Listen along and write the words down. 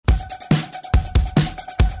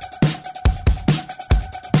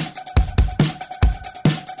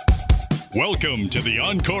Welcome to the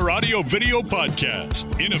Encore Audio Video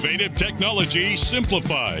Podcast. Innovative technology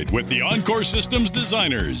simplified with the Encore Systems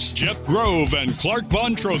designers, Jeff Grove and Clark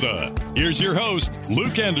Von Trotha. Here's your host,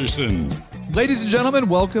 Luke Anderson. Ladies and gentlemen,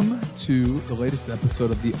 welcome to the latest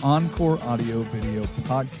episode of the Encore Audio Video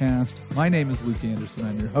Podcast. My name is Luke Anderson.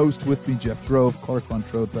 I'm your host. With me, Jeff Grove, Clark Von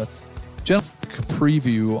Trotha. Gentlemen,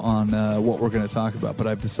 preview on what we're going to talk about, but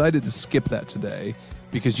I've decided to skip that today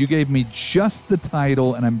because you gave me just the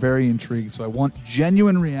title, and I'm very intrigued. So I want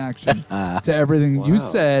genuine reaction to everything you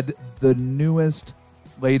said, the newest,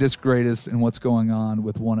 latest, greatest, and what's going on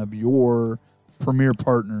with one of your premier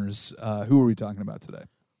partners. Who are we talking about today?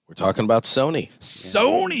 We're talking about Sony.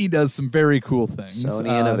 Sony does some very cool things.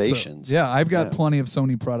 Sony innovations. I've got plenty of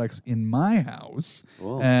Sony products in my house.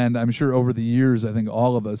 Cool. And I'm sure over the years, I think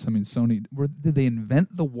all of us, Sony, did they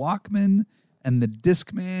invent the Walkman and the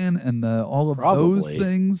Discman and all of those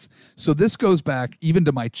things? So this goes back even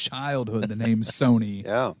to my childhood. The name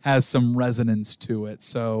Sony has some resonance to it.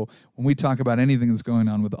 So when we talk about anything that's going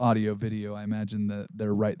on with audio, video, I imagine that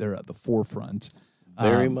they're right there at the forefront.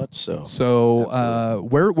 Very much so. So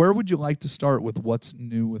where would you like to start with what's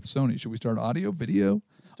new with Sony? Should we start audio, video,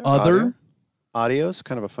 other? Audio is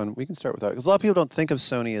kind of a fun. We can start with audio because a lot of people don't think of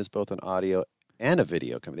Sony as both an audio and a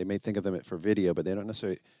video company. They may think of them for video, but they don't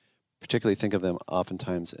necessarily particularly think of them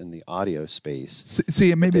oftentimes in the audio space.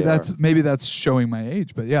 See, maybe that's showing my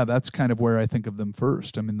age, but yeah, that's kind of where I think of them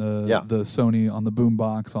first. I mean, the Sony on the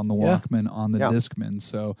boombox, on the Walkman, on the Discman.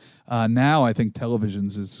 So now I think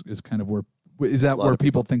televisions is kind of where. Is that where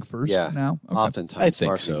people think first now? Okay. Oftentimes. I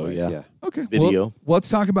think so, yeah. Okay. Video. Well, let's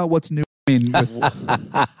talk about what's new.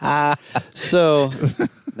 So,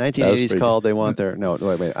 1980s called. They want their wait.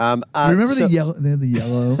 Remember the yellow? They had the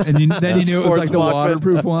yellow, and then you knew it was like the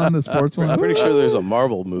waterproof one, the sports one. I'm pretty sure there's a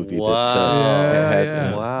Marvel movie.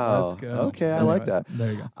 Wow. Wow. Let's go. Okay, I like that.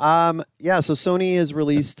 There you go. So Sony has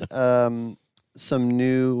released some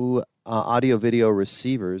new audio video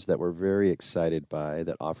receivers that we're very excited by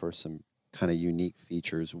that offer some kind of unique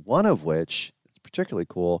features, one of which is particularly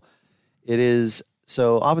cool. It is,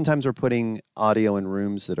 so oftentimes we're putting audio in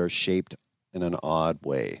rooms that are shaped in an odd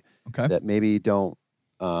way, that maybe don't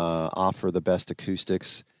offer the best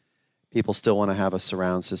acoustics. People still want to have a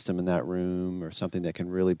surround system in that room or something that can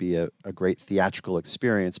really be a great theatrical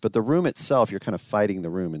experience. But the room itself, you're kind of fighting the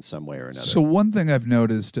room in some way or another. So one thing I've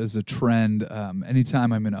noticed as a trend,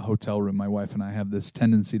 anytime I'm in a hotel room, my wife and I have this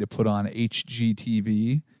tendency to put on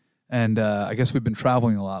HGTV. And I guess we've been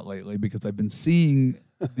traveling a lot lately because I've been seeing,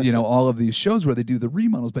 all of these shows where they do the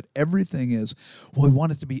remodels, but everything is, we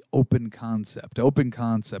want it to be open concept.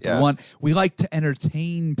 Yeah. We like to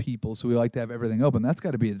entertain people, so we like to have everything open. That's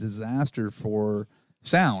got to be a disaster for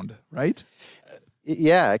sound, right?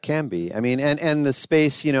 Yeah, it can be. I mean, and the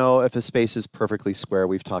space, if a space is perfectly square,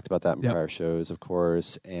 we've talked about that in prior shows, of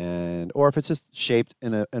course, or if it's just shaped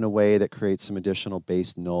in a way that creates some additional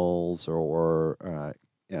bass nulls or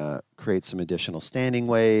create some additional standing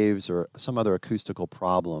waves or some other acoustical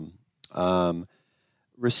problem.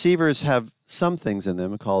 Receivers have some things in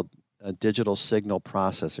them called digital signal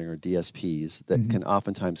processing or DSPs that can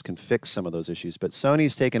oftentimes fix some of those issues. But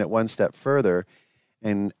Sony's taken it one step further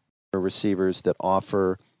and receivers that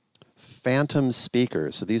offer phantom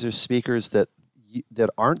speakers. So these are speakers that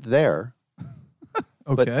aren't there.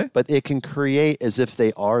 But it can create as if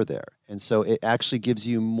they are there. And so it actually gives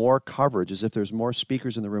you more coverage as if there's more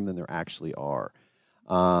speakers in the room than there actually are.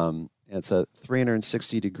 It's a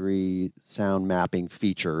 360-degree sound mapping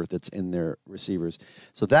feature that's in their receivers.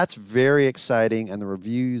 So that's very exciting. And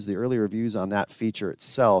the early reviews on that feature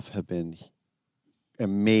itself have been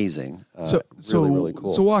amazing. Really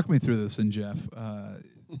cool. So walk me through this, and Jeff.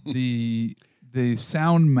 The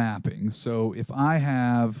sound mapping. So if I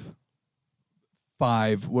have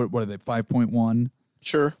 5, what are they, 5.1?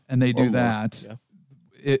 Sure. And they do that.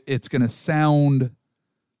 Yeah. It's going to sound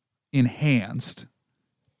enhanced.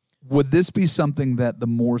 Would this be something that the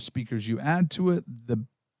more speakers you add to it, the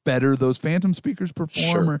better those phantom speakers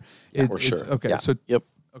perform? Sure. Sure. Okay. Yeah. So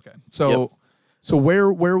Okay. So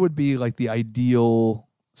where would be like the ideal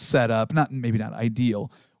setup? Maybe not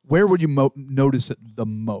ideal. Where would you notice it the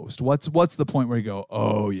most? What's the point where you go,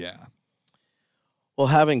 oh yeah? Well,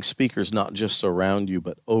 having speakers not just around you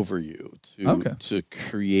but over you to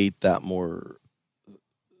create that more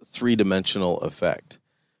three-dimensional effect.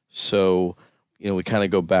 So, we kind of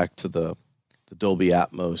go back to the Dolby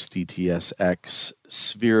Atmos DTS-X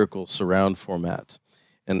spherical surround format.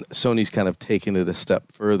 And Sony's kind of taken it a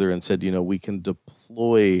step further and said, we can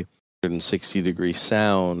deploy 160-degree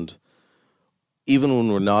sound even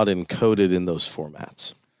when we're not encoded in those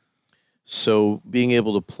formats. So being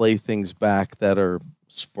able to play things back that are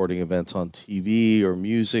sporting events on TV or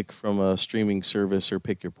music from a streaming service or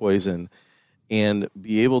pick your poison, and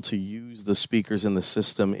be able to use the speakers in the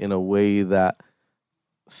system in a way that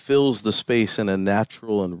fills the space in a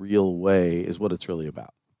natural and real way is what it's really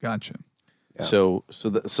about. Gotcha. Yeah. So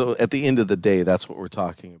at the end of the day, that's what we're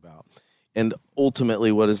talking about. And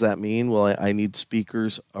ultimately, what does that mean? Well, I need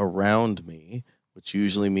speakers around me, which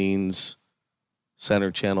usually means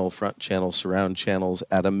center channel, front channel, surround channels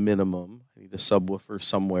at a minimum. I need a subwoofer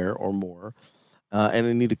somewhere or more. And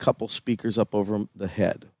I need a couple speakers up over the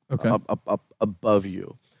head, up above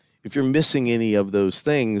you. If you're missing any of those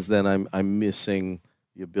things, then I'm missing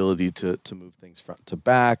the ability to move things front to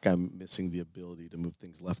back. I'm missing the ability to move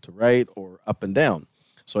things left to right or up and down.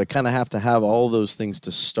 So I kind of have to have all those things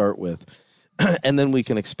to start with. And then we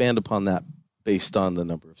can expand upon that based on the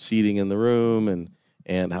number of seating in the room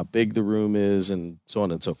and how big the room is and so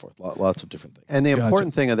on and so forth. Lots of different things. And the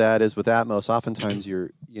important thing of that is with Atmos, oftentimes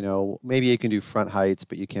maybe you can do front heights,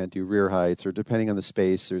 but you can't do rear heights, or depending on the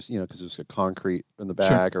space, there's, because there's a concrete in the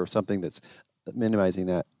back or something that's minimizing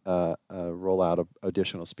that rollout of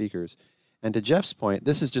additional speakers. And to Jeff's point,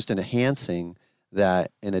 this is just enhancing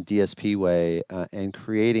that in a DSP way and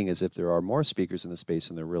creating as if there are more speakers in the space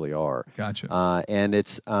than there really are. Gotcha. And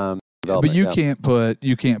it's but you can't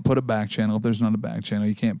put a back channel if there's not a back channel.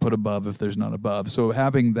 You can't put above if there's not above. So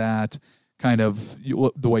having that kind of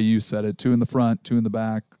the way you said it, 2 in the front, 2 in the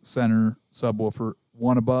back, center, subwoofer,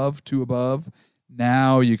 1 above, 2 above.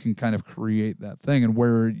 Now you can kind of create that thing. And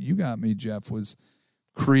where you got me, Jeff, was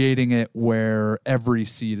creating it where every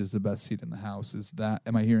seat is the best seat in the house.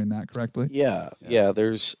 Am I hearing that correctly? Yeah.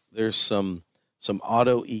 There's some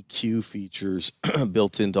auto EQ features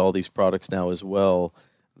built into all these products now as well,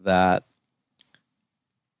 that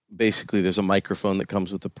basically there's a microphone that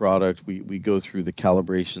comes with the product. We go through the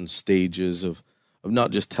calibration stages of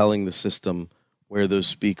not just telling the system where those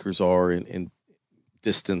speakers are in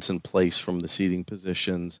distance and place from the seating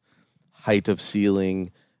positions, height of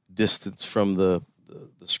ceiling, distance from the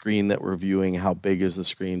screen that we're viewing, how big is the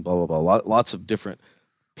screen, blah, blah, blah. Lots of different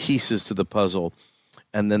pieces to the puzzle.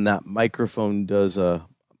 And then that microphone does a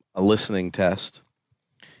listening test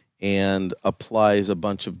and applies a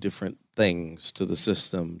bunch of different things to the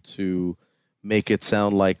system to make it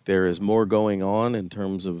sound like there is more going on in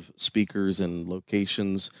terms of speakers and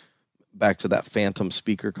locations, back to that phantom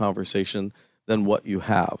speaker conversation, than what you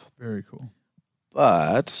have. Very cool.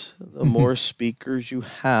 But the more speakers you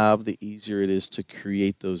have, the easier it is to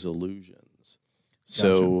create those illusions.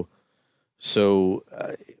 Gotcha. So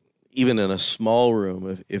even in a small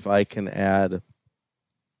room, if I can add,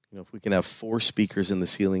 if we can have 4 speakers in the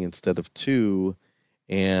ceiling instead of 2,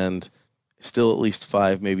 and still at least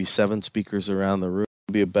 5, maybe 7 speakers around the room,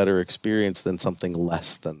 it'll be a better experience than something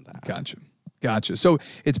less than that. Gotcha. So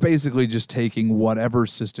it's basically just taking whatever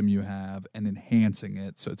system you have and enhancing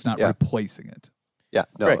it, so it's not replacing it. Yeah,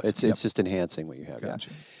 no, Correct. it's just enhancing what you have.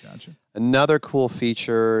 Gotcha. Another cool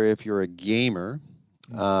feature, if you're a gamer,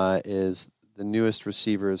 is the newest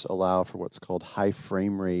receivers allow for what's called high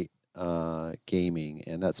frame rate gaming,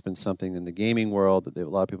 and that's been something in the gaming world that a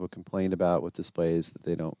lot of people complained about with displays, that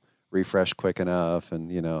they don't refresh quick enough,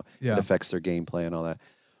 and it affects their gameplay and all that.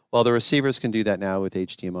 Well, the receivers can do that now with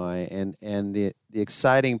HDMI, and the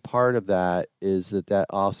exciting part of that is that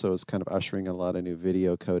also is kind of ushering a lot of new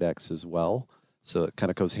video codecs as well. So it kind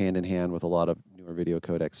of goes hand in hand with a lot of newer video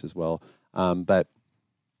codecs as well. But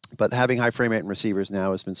having high frame rate in receivers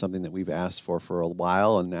now has been something that we've asked for a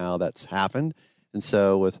while, and now that's happened. And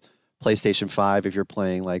so with PlayStation 5, if you're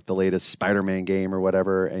playing like the latest Spider-Man game or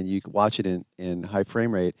whatever, and you can watch it in high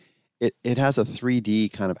frame rate, it has a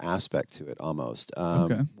 3D kind of aspect to it almost,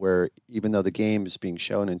 where even though the game is being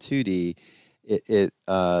shown in 2D,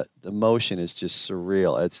 the motion is just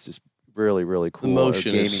surreal. It's just really, really cool. The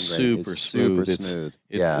motion is super smooth.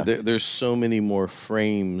 There's so many more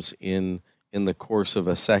frames in the course of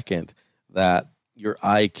a second that your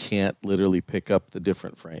eye can't literally pick up the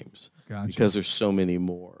different frames. Gotcha. Because there's so many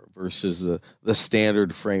more versus the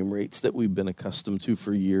standard frame rates that we've been accustomed to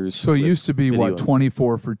for years. So it used to be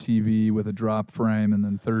 24 for TV with a drop frame, and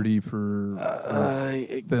then 30 for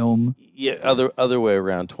film. Yeah, other way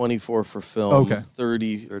around. 24 for film. Okay.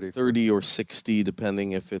 30 or 60,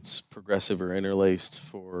 depending if it's progressive or interlaced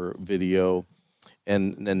for video,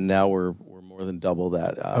 and now we're more than double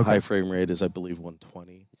that. High frame rate is, I believe,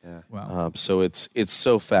 120. Yeah. Wow. So it's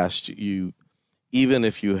so fast. Even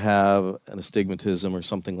if you have an astigmatism or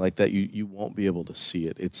something like that, you won't be able to see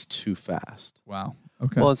it. It's too fast. Wow.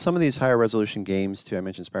 Okay. Well, in some of these higher resolution games too, I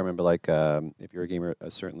mentioned Spider-Man, but like if you're a gamer,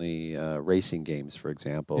 certainly racing games, for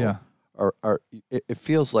example, it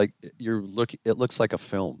feels like it looks like a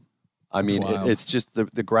film I mean, it's just the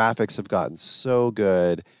graphics have gotten so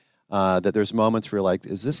good that there's moments where you're like,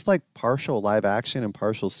 is this like partial live action and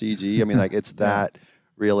partial CG? I mean, like it's that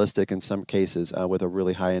realistic in some cases with a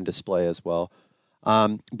really high-end display as well.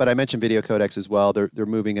 But I mentioned video codecs as well. They're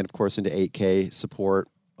moving in, of course, into 8K support.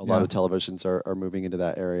 A lot of televisions are moving into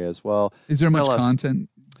that area as well. Is there much content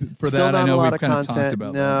for still that? Not I know a lot we've of kind content. of talked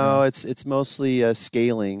about no, that. it's mostly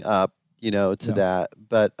scaling up, to that.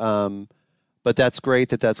 But that's great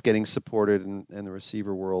that's getting supported in the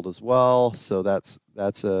receiver world as well. So that's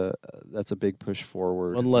a big push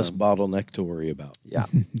forward. One less bottleneck to worry about. Yeah.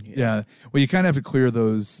 Yeah. Well, you kind of have to clear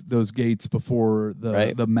those gates before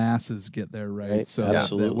the masses get there, right? So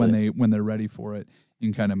that when they're ready for it, you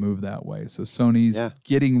can kind of move that way. So Sony's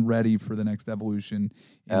getting ready for the next evolution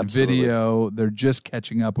in video. They're just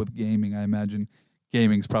catching up with gaming. I imagine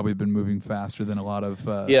gaming's probably been moving faster than a lot of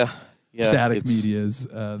static medias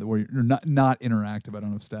where you're not interactive. I don't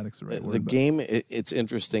know if static's the right word. It's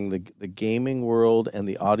interesting. The gaming world and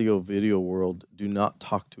the audio video world do not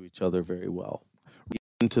talk to each other very well. We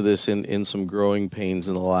get into this in some growing pains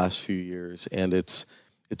in the last few years, and it's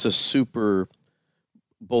a super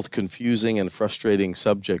both confusing and frustrating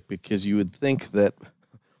subject, because you would think that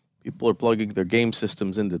people are plugging their game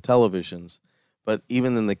systems into televisions, but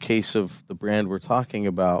even in the case of the brand we're talking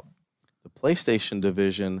about, the PlayStation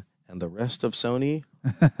division and the rest of Sony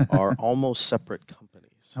are almost separate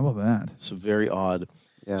companies. How about that? It's very odd.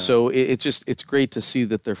 Yeah. So it's great to see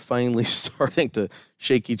that they're finally starting to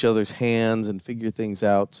shake each other's hands and figure things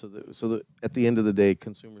out, so that at the end of the day,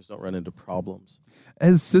 consumers don't run into problems.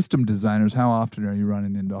 As system designers, how often are you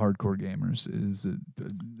running into hardcore gamers? Is it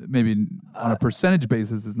maybe on a percentage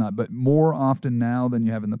basis is not, but more often now than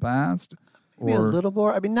you have in the past? Maybe a little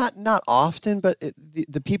more. I mean, not often, but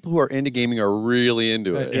the people who are into gaming are really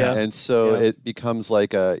into it. And so it becomes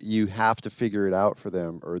like you have to figure it out for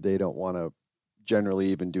them, or they don't want to generally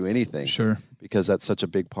even do anything. Sure. Because that's such a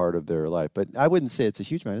big part of their life. But I wouldn't say it's a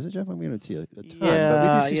huge amount, is it, Jeff? I mean, we don't see a ton. Yeah,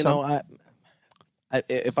 but we do see some.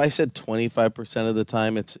 If I said 25% of the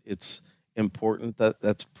time it's important,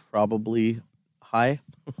 that's probably high.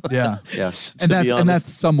 Yeah. Yes. And that's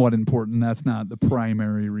somewhat important. That's not the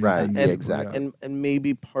primary reason. Right. Exactly. And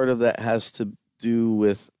maybe part of that has to do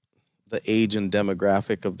with the age and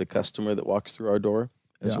demographic of the customer that walks through our door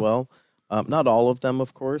as well. Not all of them,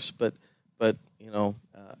 of course, but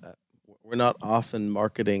we're not often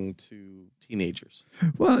marketing to teenagers.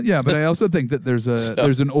 Well, yeah, but I also think that there's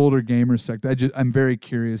an older gamer sector. I'm very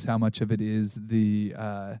curious how much of it is the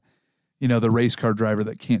race car driver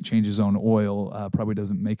that can't change his own oil probably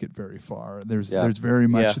doesn't make it very far. There's very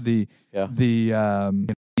much the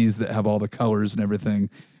these that have all the colors and everything,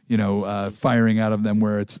 firing out of them,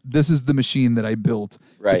 where this is the machine that I built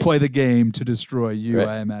to play the game to destroy you.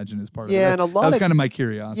 I imagine is part of it. And that was kind of my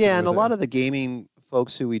curiosity. Yeah, and a lot of the gaming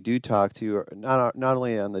folks who we do talk to are not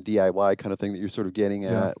only on the DIY kind of thing that you're sort of getting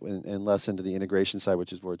at, and less into the integration side,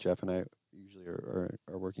 which is where Jeff and I usually are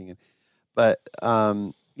working in. But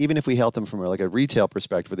even if we help them from a retail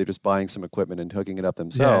perspective, where they're just buying some equipment and hooking it up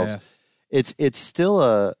themselves, it's still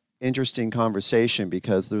a interesting conversation,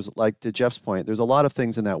 because there's, like to Jeff's point, there's a lot of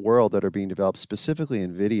things in that world that are being developed specifically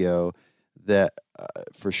in video that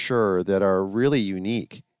for sure that are really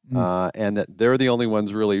unique, and that they're the only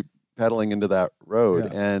ones really pedaling into that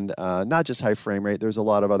road. And not just high frame rate, there's a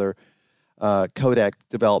lot of other codec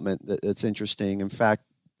development that's interesting. In fact,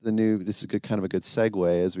 this is kind of a good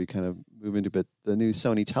segue as we kind of move into, but the new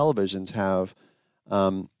Sony televisions have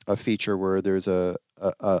a feature where there's a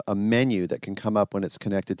menu that can come up when it's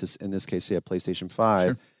connected to, in this case, say a PlayStation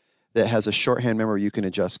 5, that has a shorthand memory. You can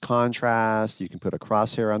adjust contrast, you can put a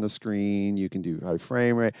crosshair on the screen, you can do high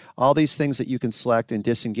frame rate, all these things that you can select and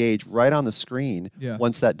disengage right on the screen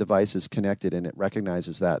once that device is connected, and it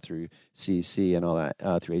recognizes that through CC and all that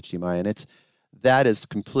through HDMI, and that is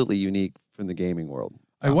completely unique from the gaming world.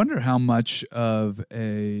 I wonder how much of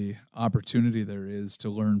a opportunity there is to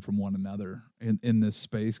learn from one another in this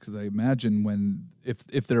space, because I imagine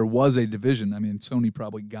if there was a division, I mean, Sony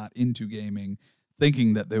probably got into gaming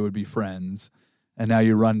thinking that they would be friends, and now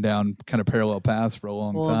you run down kind of parallel paths for a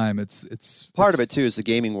long time. It's part of it too is the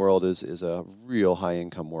gaming world is a real high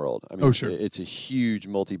income world. I mean, it's a huge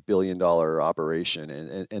multi-billion-dollar operation,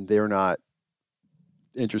 and they're not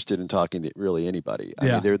interested in talking to really anybody.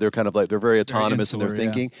 I mean, they're kind of like, they're very autonomous in their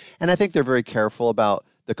thinking, and I think they're very careful about,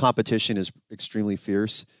 the competition is extremely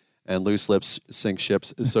fierce. and loose lips sink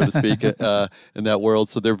ships, so to speak, in that world.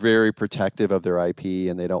 So they're very protective of their IP,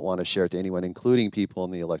 and they don't want to share it to anyone, including people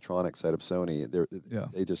on the electronic side of Sony.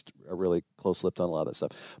 They just are really close-lipped on a lot of that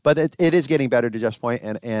stuff. But it is getting better, to Jeff's point,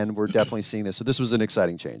 and we're definitely seeing this. So this was an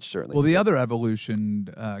exciting change, certainly. Well, the other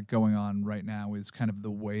evolution going on right now is kind of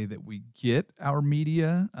the way that we get our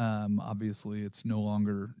media. Obviously, it's no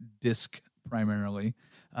longer disc primarily.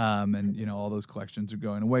 And all those collections are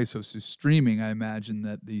going away. So streaming, I imagine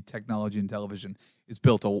that the technology in television is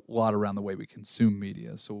built a lot around the way we consume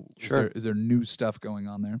media. So is there new stuff going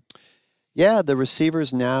on there? Yeah, the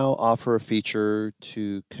receivers now offer a feature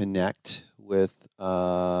to connect with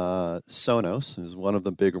Sonos, is one of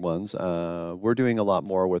the bigger ones. We're doing a lot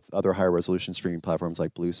more with other higher resolution streaming platforms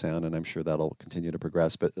like Blue Sound, and I'm sure that'll continue to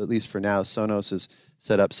progress. But at least for now, Sonos is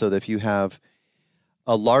set up so that if you have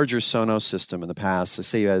a larger Sonos system in the past, let's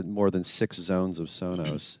say you had more than 6 zones of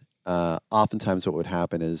Sonos, oftentimes what would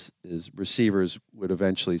happen is receivers would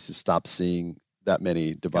eventually stop seeing that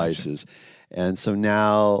many devices. Gotcha. And so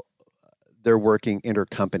now they're working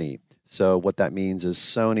intercompany. So what that means is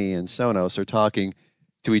Sony and Sonos are talking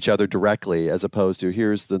to each other directly, as opposed to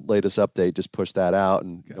here's the latest update, just push that out,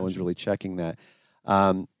 and no one's really checking that.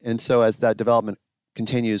 And so as that development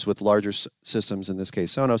continues with larger systems, in this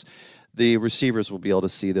case Sonos, the receivers will be able to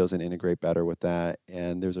see those and integrate better with that.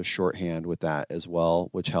 And there's a shorthand with that as well,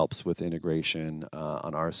 which helps with integration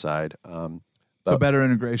on our side. So better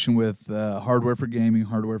integration with hardware for gaming,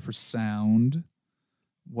 hardware for sound.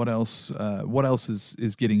 What else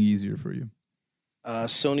is getting easier for you?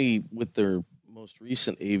 Sony, with their most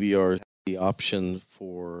recent AVR, has the option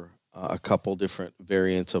for a couple different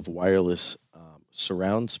variants of wireless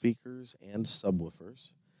surround speakers and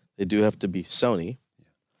subwoofers. They do have to be Sony.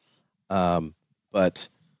 But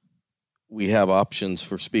we have options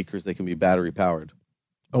for speakers that can be battery powered.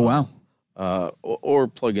 Oh, wow. Or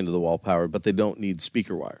plug into the wall powered, but they don't need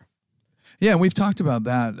speaker wire. Yeah, and we've talked about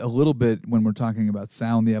that a little bit when we're talking about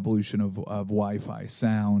sound, the evolution of Wi-Fi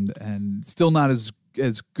sound, and still not as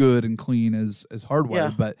good and clean as hardware.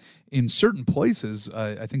 Yeah. But in certain places,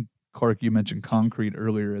 I think, Clark, you mentioned concrete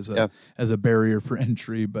earlier as a barrier for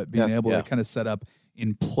entry, but being able to kind of set up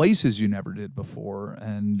in places you never did before.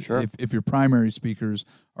 And if your primary speakers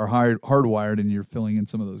are hardwired and you're filling in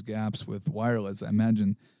some of those gaps with wireless, I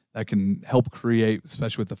imagine that can help create,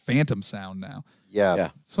 especially with the phantom sound now. Yeah.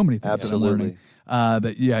 So many things absolutely. That I'm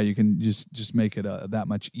learning, you can just make it that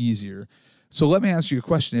much easier. So let me ask you a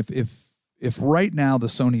question. If right now the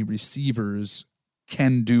Sony receivers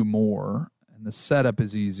can do more and the setup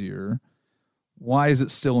is easier, why is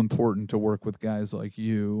it still important to work with guys like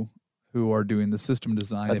you who are doing the system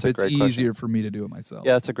design if it's easier for me to do it myself?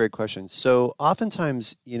 Yeah, that's a great question. So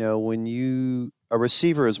oftentimes, when a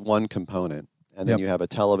receiver is one component, and then you have a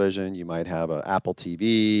television, you might have an Apple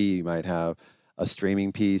TV, you might have a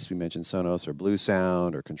streaming piece. We mentioned Sonos or Blue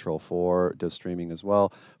Sound or Control 4 does streaming as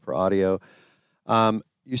well for audio.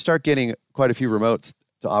 You start getting quite a few remotes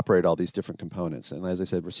to operate all these different components. And as I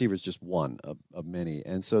said, receiver is just one of many.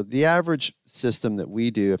 And so the average system that we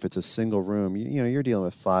do, if it's a single room, you're dealing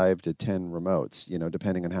with 5 to 10 remotes,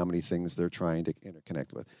 depending on how many things they're trying to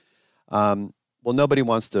interconnect with. Well, nobody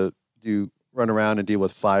wants to run around and deal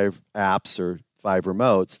with 5 apps or 5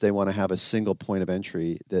 remotes. They want to have a single point of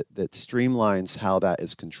entry that streamlines how that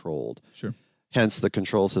is controlled. Sure. Hence the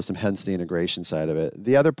control system, hence the integration side of it.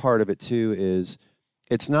 The other part of it too is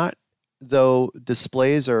it's not, though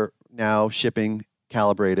displays are now shipping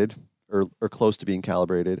calibrated or close to being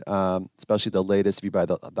calibrated, especially the latest, if you buy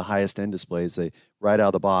the highest end displays, they right out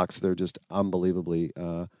of the box, they're just unbelievably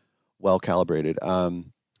well calibrated.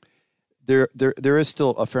 There is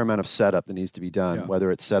still a fair amount of setup that needs to be done,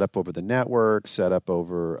 whether it's set up over the network, set up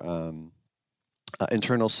over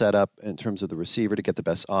internal setup in terms of the receiver to get the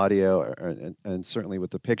best audio, and certainly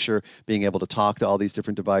with the picture, being able to talk to all these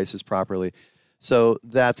different devices properly. So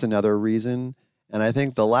that's another reason. And I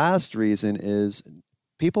think the last reason is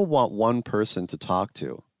people want one person to talk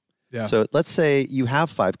to. Yeah. So let's say you have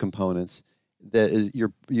 5 components that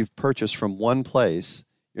you've purchased from one place.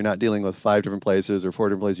 You're not dealing with 5 different places or 4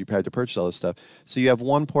 different places you've had to purchase all this stuff. So you have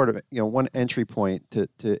one port of, one entry point to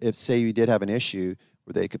if say you did have an issue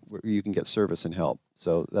where you can get service and help.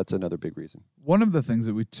 So that's another big reason. One of the things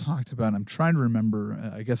that we talked about, and I'm trying to remember,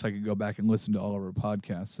 I guess I could go back and listen to all of our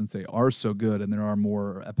podcasts since they are so good, and there are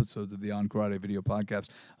more episodes of the Encore Audio Video Podcast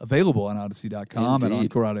available on Odyssey.com and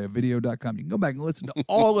EncoreAudioVideo.com. You can go back and listen to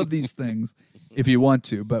all of these things if you want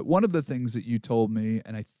to. But one of the things that you told me,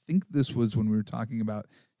 and I think this was when we were talking about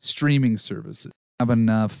streaming services, have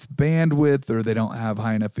enough bandwidth or they don't have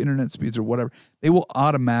high enough internet speeds or whatever, they will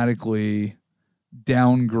automatically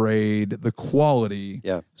downgrade the quality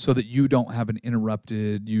Yeah. so that you don't have an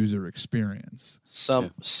interrupted user experience.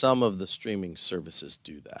 Some of the streaming services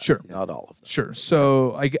do that. Sure. Not all of them. Sure.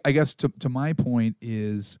 So I guess to my point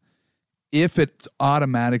is, if it's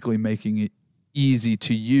automatically making it easy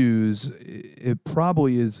to use, it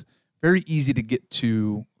probably is very easy to get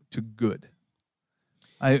to good.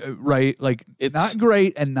 Right? Like, it's not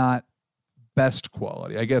great and not best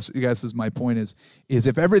quality. I guess is my point is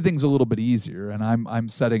if everything's a little bit easier and I'm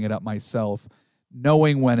setting it up myself,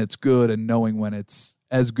 knowing when it's good and knowing when it's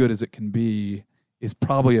as good as it can be is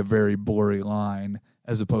probably a very blurry line,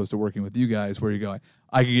 as opposed to working with you guys where you're going,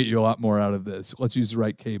 I can get you a lot more out of this. Let's use the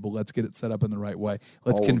right cable. Let's get it set up in the right way.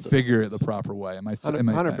 Let's configure it the proper way. Am I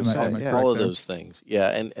 100%? All of those things. Yeah.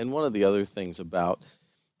 And one of the other things about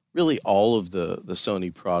really all of the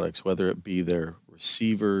Sony products, whether it be their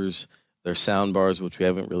receivers, their sound bars, which we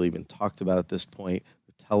haven't really even talked about at this point,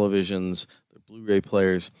 their televisions, their Blu-ray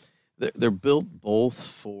players, they're built both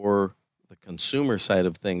for the consumer side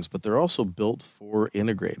of things, but they're also built for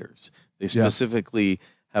integrators. They specifically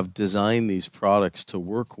have designed these products to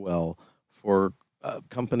work well for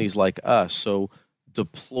companies like us. So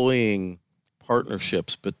deploying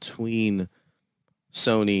partnerships between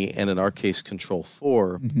Sony and, in our case, Control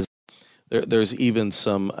 4, there's even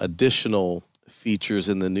some additional features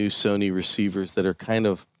in the new Sony receivers that are kind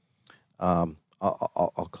of,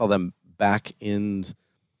 I'll call them back-end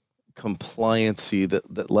compliancy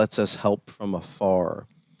that lets us help from afar.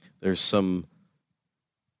 There's some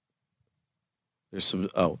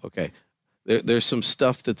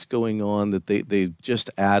stuff that's going on that they just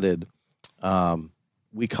added.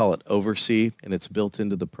 We call it Oversee, and it's built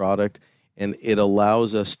into the product, and it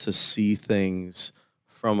allows us to see things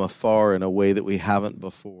from afar in a way that we haven't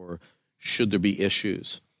before, should there be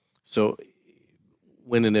issues. So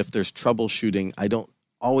when and if there's troubleshooting, I don't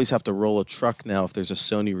always have to roll a truck now if there's a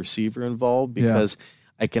Sony receiver involved, because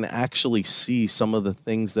I can actually see some of the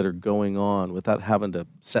things that are going on without having to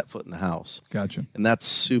set foot in the house. Gotcha. And that's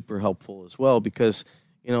super helpful as well, because,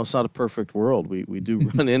 it's not a perfect world. We do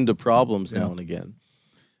run into problems now and again.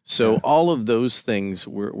 So all of those things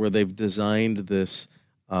where they've designed this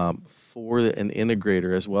for an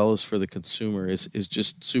integrator as well as for the consumer is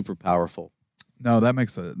just super powerful. No, that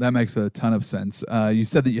makes a ton of sense. You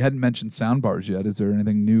said that you hadn't mentioned sound bars yet. Is there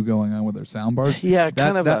anything new going on with their sound bars? Yeah,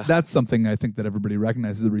 that's something I think that everybody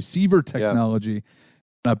recognizes. The receiver technology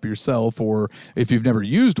up yourself, or if you've never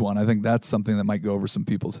used one, I think that's something that might go over some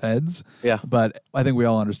people's heads. Yeah. But I think we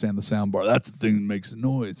all understand the sound bar. That's the thing that makes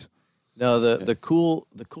noise. No, the cool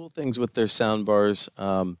things with their sound bars,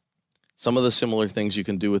 some of the similar things you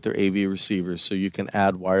can do with their AV receivers. So you can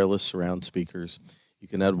add wireless surround speakers. You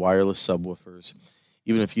can add wireless subwoofers.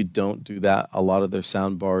 Even if you don't do that, a lot of their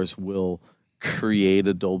sound bars will create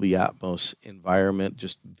a Dolby Atmos environment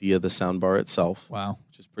just via the sound bar itself. Wow.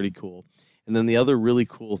 Which is pretty cool. And then the other really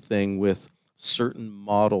cool thing with certain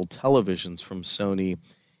model televisions from Sony,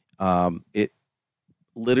 it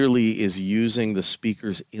literally is using the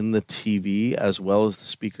speakers in the TV as well as the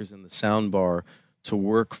speakers in the sound bar to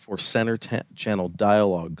work for center channel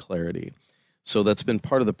dialogue clarity. So that's been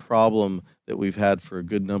part of the problem that we've had for a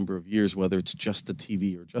good number of years, whether it's just a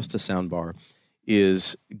TV or just a soundbar,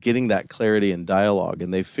 is getting that clarity in dialogue.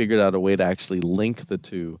 And they've figured out a way to actually link the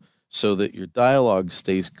two so that your dialogue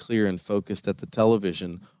stays clear and focused at the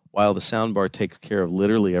television while the soundbar takes care of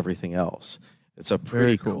literally everything else. It's a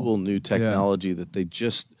pretty cool new technology that they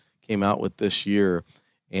just came out with this year.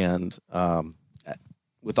 And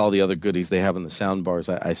with all the other goodies they have in the sound bars,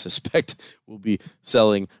 I suspect we'll be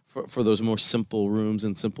selling for those more simple rooms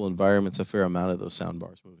and simple environments a fair amount of those sound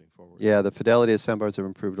bars moving forward. Yeah, the fidelity of sound bars have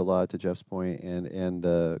improved a lot, to Jeff's point, and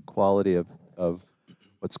the quality of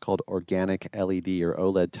what's called organic LED or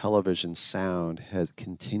OLED television sound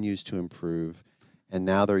continues to improve, and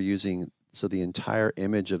now they're using, so the entire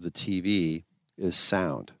image of the TV is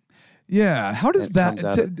sound. Yeah, how does that?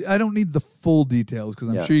 I don't need the full details because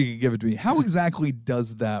I'm sure you can give it to me. How exactly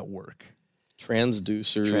does that work?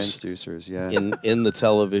 Transducers, yeah, in the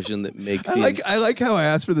television that make. I like how I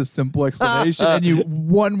asked for this simple explanation, and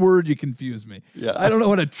one word you confused me. Yeah, I don't know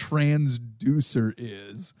what a transducer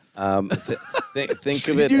is. Think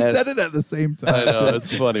of it. You said it at the same time. I know,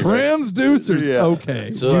 it's funny. Transducers. Right? Yeah.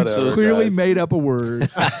 Okay, so clearly made up a word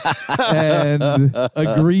and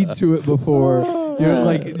agreed to it before.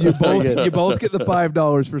 You both get the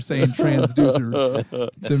 $5 for saying transducer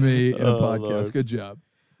to me in a podcast. Lord. Good job.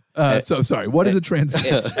 So sorry, what is a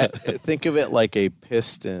transducer? Think of it like a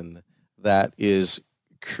piston that is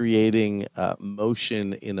creating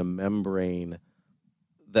motion in a membrane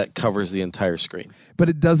that covers the entire screen. But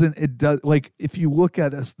it doesn't. It does. Like if you look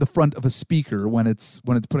at the front of a speaker when it's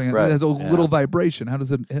putting it, it has a little vibration. How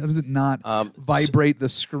does it not vibrate the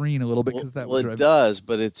screen a little bit? Because it does,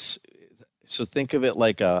 but it's. So think of it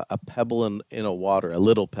like a pebble in a water, a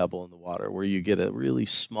little pebble in the water, where you get a really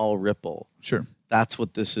small ripple. Sure. That's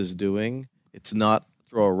what this is doing. It's not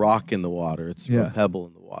throw a rock in the water. It's throw a pebble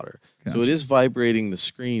in the water. Gotcha. So it is vibrating the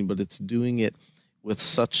screen, but it's doing it with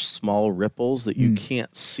such small ripples that you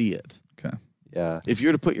can't see it. Okay. Yeah. If you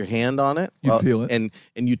were to put your hand on it, you feel it. And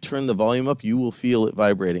you turn the volume up, you will feel it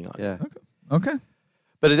vibrating on you. Okay.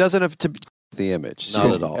 But it doesn't have to be the image.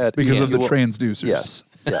 Not at all. Because of the transducers. Yes.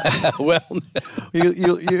 Yeah. Well,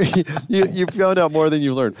 you found out more than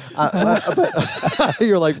you learned. But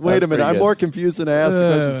you're like, wait a minute, I'm more confused than I asked the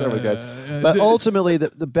question to start with, guys. But ultimately,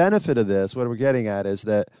 the benefit of this, what we're getting at, is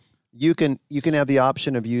that you can have the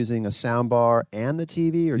option of using a sound bar and the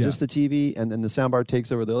TV, or just the TV, and then the sound bar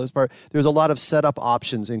takes over the other part. There's a lot of setup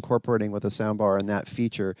options incorporating with a sound bar and that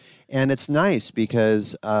feature, and it's nice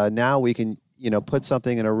because now we can put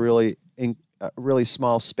something in a really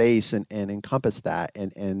small space and encompass that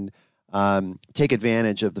and take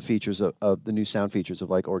advantage of the features of the new sound features of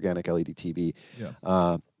like organic LED TV.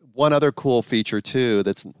 Yeah. One other cool feature too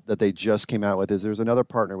that they just came out with is there's another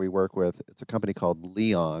partner we work with. It's a company called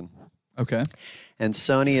Leon. Okay. And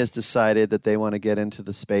Sony has decided that they want to get into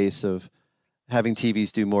the space of having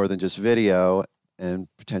TVs do more than just video and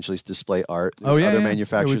potentially display art. There's other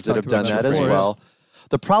manufacturers that have done that as well.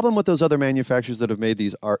 The problem with those other manufacturers that have made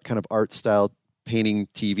these art style painting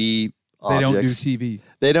TV objects,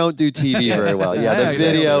 they don't do TV very well. The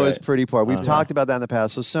video is pretty poor. We've talked about that in the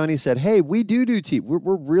past. So Sony said, hey, we do TV.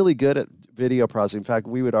 We're really good at video processing. In fact,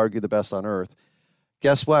 we would argue the best on earth.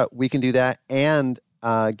 Guess what? We can do that and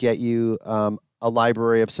get you a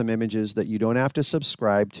library of some images that you don't have to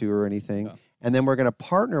subscribe to or anything. Yeah. And then we're going to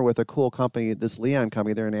partner with a cool company, this Leon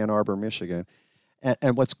company. They're in Ann Arbor, Michigan.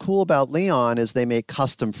 And what's cool about Leon is they make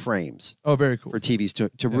custom frames. Oh, very cool. For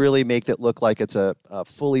TVs to really make that look like it's a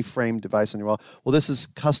fully framed device on your wall. Well, this is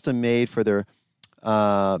custom made for their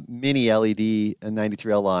mini LED and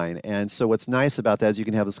 93L line. And so what's nice about that is you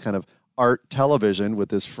can have this kind of art television with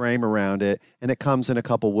this frame around it, and it comes in a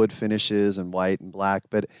couple wood finishes and white and black,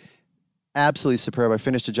 but absolutely superb. I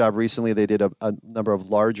finished a job recently. They did a number of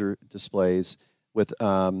larger displays with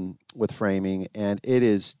framing, and it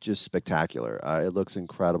is just spectacular. It looks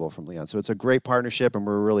incredible from Leon. So it's a great partnership, and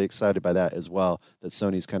we're really excited by that as well, that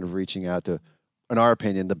Sony's kind of reaching out to, in our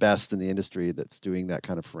opinion, the best in the industry that's doing that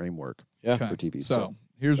kind of framework for TV. So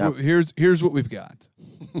here's what we've got.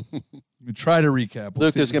 Let me try to recap.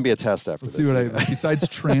 Luke, there's going to be a test after this. See what besides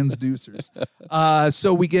transducers.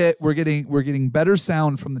 So we're getting better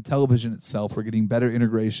sound from the television itself. We're getting better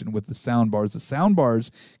integration with the sound bars. The sound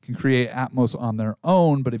bars can create Atmos on their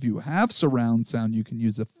own, but if you have surround sound, you can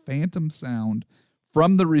use a phantom sound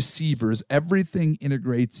from the receivers. Everything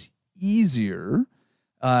integrates easier.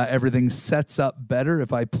 Everything sets up better.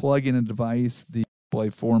 If I plug in a device, the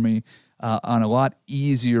display for me on a lot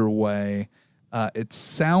easier way. It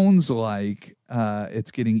sounds like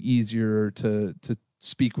it's getting easier to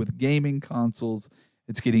speak with gaming consoles.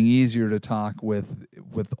 It's getting easier to talk with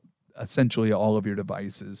essentially all of your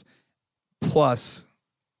devices, plus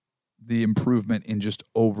the improvement in just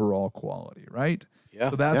overall quality, right? Yeah.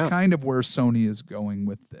 So that's kind of where Sony is going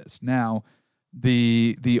with this. Now,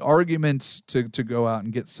 the argument to go out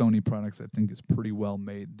and get Sony products, I think, is pretty well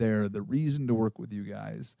made there. The reason to work with you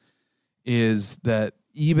guys is that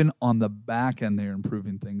even on the back end, they're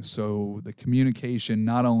improving things. So the communication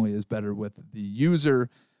not only is better with the user,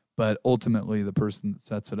 but ultimately the person that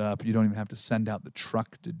sets it up. You don't even have to send out the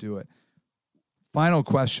truck to do it. Final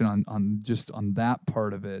question on that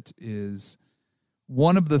part of it is,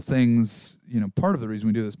 one of the things, part of the reason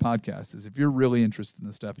we do this podcast is if you're really interested in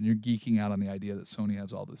this stuff and you're geeking out on the idea that Sony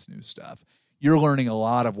has all this new stuff, you're learning a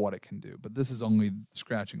lot of what it can do, but this is only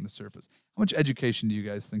scratching the surface. How much education do you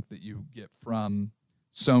guys think that you get from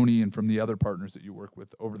Sony and from the other partners that you work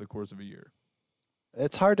with over the course of a year?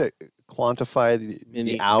 It's hard to quantify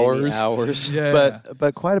the hours,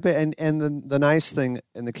 but quite a bit. And the nice thing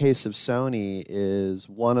in the case of Sony is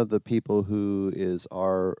one of the people who is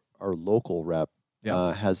our local rep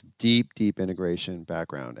has deep integration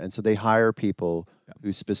background, and so they hire people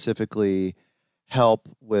who specifically help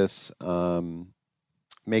with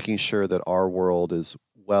making sure that our world is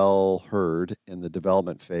well heard in the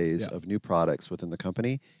development phase of new products within the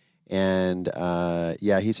company. And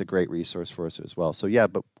he's a great resource for us as well. So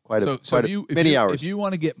but many hours. If you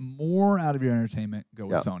want to get more out of your entertainment, go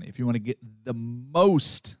with Sony. If you want to get the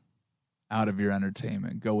most out of your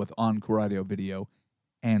entertainment, go with Encore Audio Video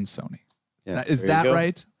and Sony. Yeah. Is that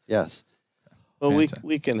right? Yes. Well,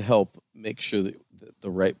 we can help make sure that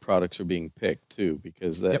the right products are being picked too,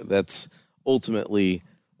 because that's ultimately,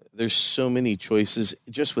 there's so many choices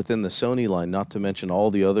just within the Sony line, not to mention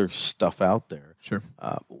all the other stuff out there. Sure.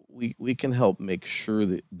 We can help make sure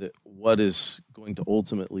that what is going to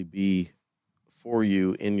ultimately be for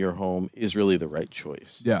you in your home is really the right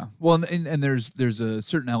choice. Yeah. Well, and there's a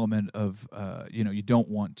certain element of you don't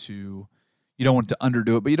want to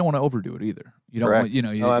underdo it, but you don't want to overdo it either. You don't Correct.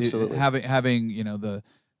 want absolutely. having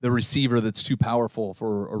the receiver that's too powerful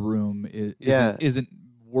for a room isn't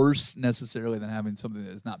worse necessarily than having something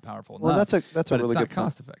that is not powerful enough. Well, that's a really good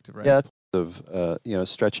cost effective, right? Yeah. Of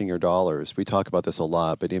stretching your dollars. We talk about this a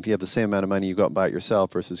lot, but if you have the same amount of money, you go out and buy it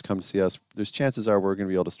yourself versus come to see us, there's chances are we're going to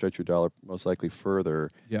be able to stretch your dollar most likely further,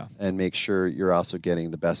 and make sure you're also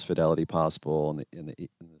getting the best fidelity possible and the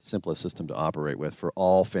simplest system to operate with for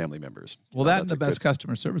all family members. Well, and the best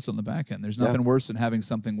customer service on the back end. There's nothing worse than having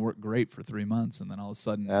something work great for 3 months and then all of a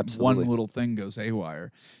sudden one little thing goes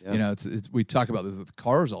haywire. Yeah. We talk about this with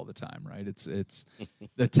cars all the time, right? It's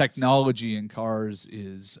the technology in cars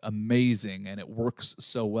is amazing. And it works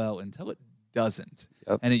so well until it doesn't.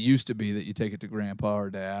 Yep. And it used to be that you take it to grandpa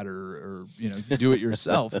or dad or you do it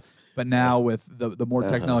yourself. But now with the more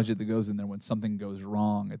technology that goes in there, when something goes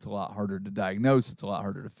wrong, it's a lot harder to diagnose. It's a lot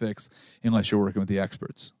harder to fix unless you're working with the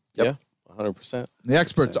experts. Yep. Yeah, 100%. The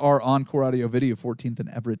experts are Encore Audio Video, 14th and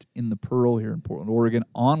Everett in the Pearl here in Portland, Oregon.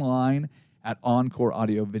 Online at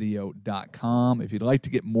encoreaudiovideo.com. If you'd like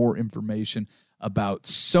to get more information about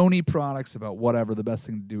Sony products, about whatever, the best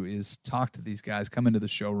thing to do is talk to these guys, come into the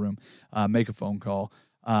showroom, make a phone call,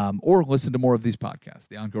 or listen to more of these podcasts.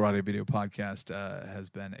 The Encore Audio Video Podcast has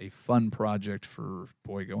been a fun project for,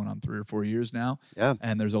 going on 3 or 4 years now. Yeah.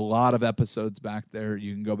 And there's a lot of episodes back there.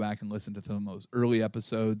 You can go back and listen to some of those early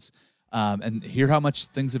episodes and hear how much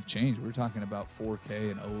things have changed. We were talking about 4K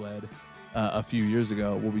and OLED a few years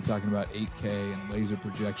ago. We'll be talking about 8K and laser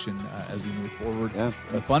projection as we move forward. Yeah.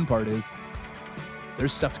 The fun part is,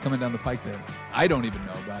 there's stuff coming down the pike there I don't even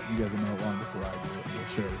know about. You guys will know long before I do it. We'll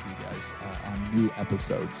share it with you guys on new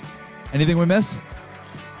episodes. Anything we miss?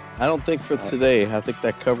 I don't think for today. I think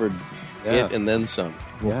that covered it and then some.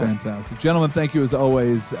 Well, fantastic. Gentlemen, thank you as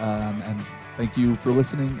always. And thank you for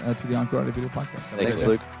listening to the Encore Audio Video Podcast. Thanks,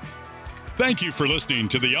 Luke. Thank you for listening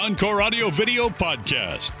to the Encore Audio Video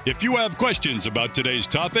Podcast. If you have questions about today's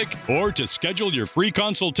topic or to schedule your free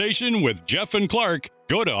consultation with Jeff and Clark,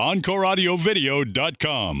 go to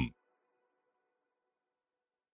encoreaudiovideo.com.